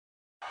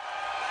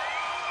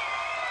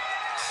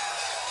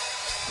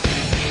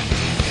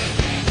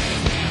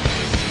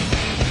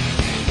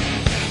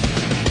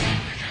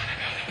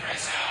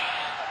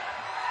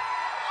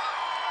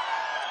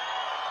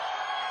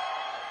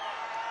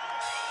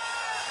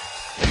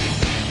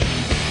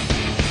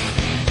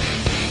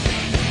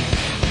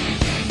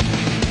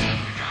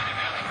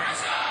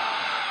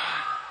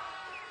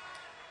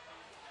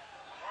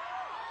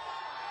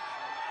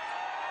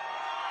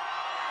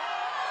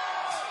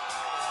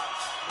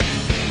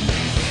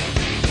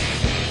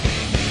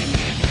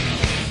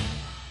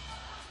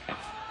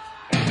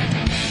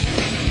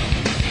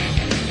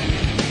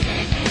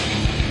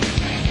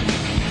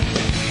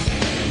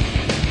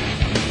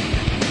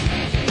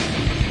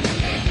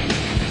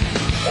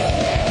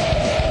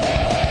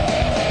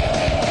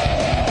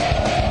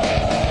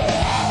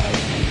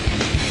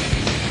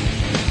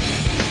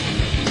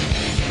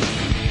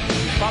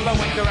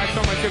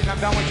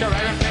down with your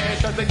iron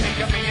fist. Drugs that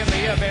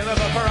conveniently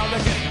available for all the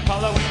kids.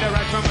 Following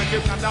direction when you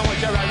come down with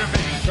your iron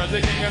fist. Drugs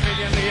that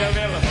conveniently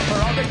available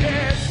for all the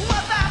kids. What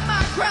about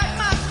my crack,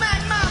 my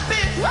smack, my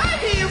bitch, right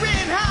here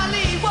in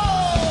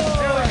Hollywood?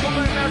 Nearly 2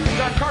 million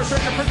Americans are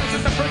incarcerated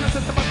in the prison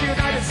system of the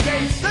United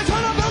States. They're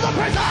trying to build a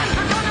prison!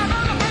 They're trying to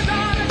build a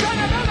prison! They're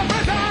trying to build a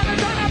prison! They're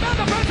trying to build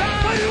a prison!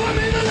 Where you want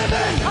me to live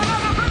in?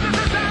 Another prison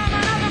system!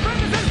 Another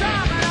prison system!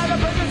 Another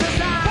prison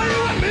system! Where you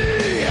want me?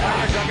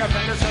 Minor drug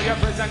offenders, so your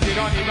prison, you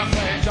don't even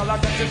flinch. All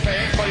offenses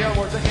paying for your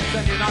words against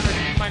the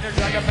non-rich. Minor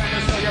drug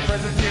offenders, so your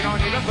prison, you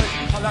don't even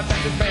flinch. All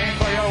offenses paying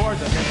for your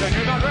words against the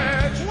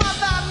non-rich. What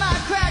about my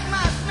crack,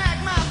 my smack,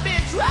 my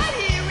bitch, right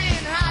here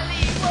in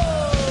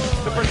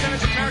Hollywood? The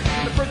percentage of Americans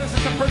in the prison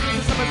system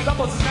has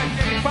doubled since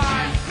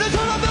 1985. They're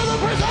trying to build a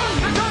prison!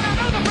 They're trying to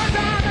build a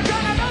prison! They're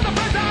trying to build a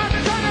prison!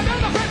 They're trying to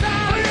build a prison!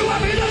 Where you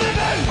want me to live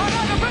in?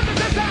 Another prison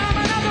system!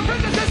 Another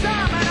prison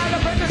system! Another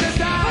prison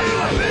system! Where you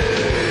want me?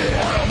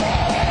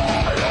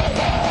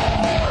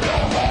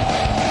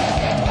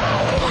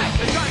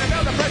 They're trying to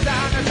build a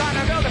prison! They're trying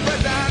to build a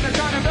prison! They're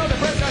trying to build a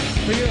prison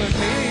for you and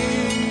me.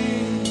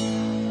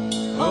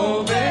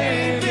 Oh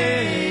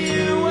baby,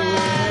 you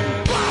and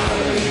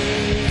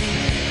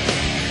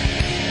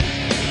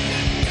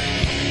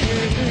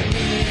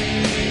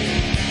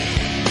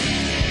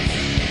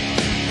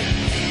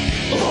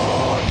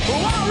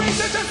While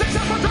research and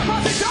successful drug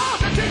policy shows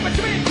the treatment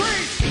to be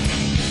increased.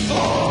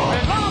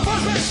 And law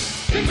enforcement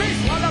decrease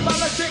while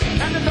abolishing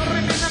and the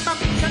minimum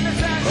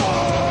sentences.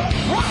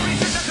 While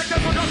research and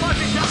successful drug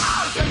policy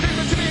shows the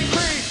treatment to be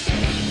increased.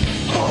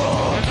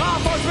 And law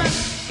enforcement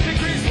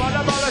decrease while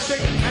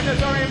abolishing and the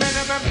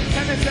minimum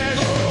sentences.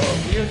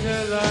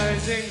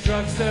 Utilizing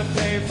drugs to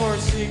pay for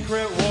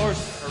secret wars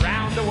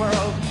around the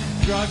world.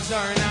 Drugs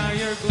are now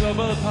your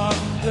global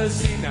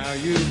policy. Now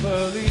you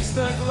police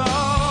the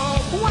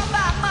globe. What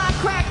about my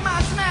crack,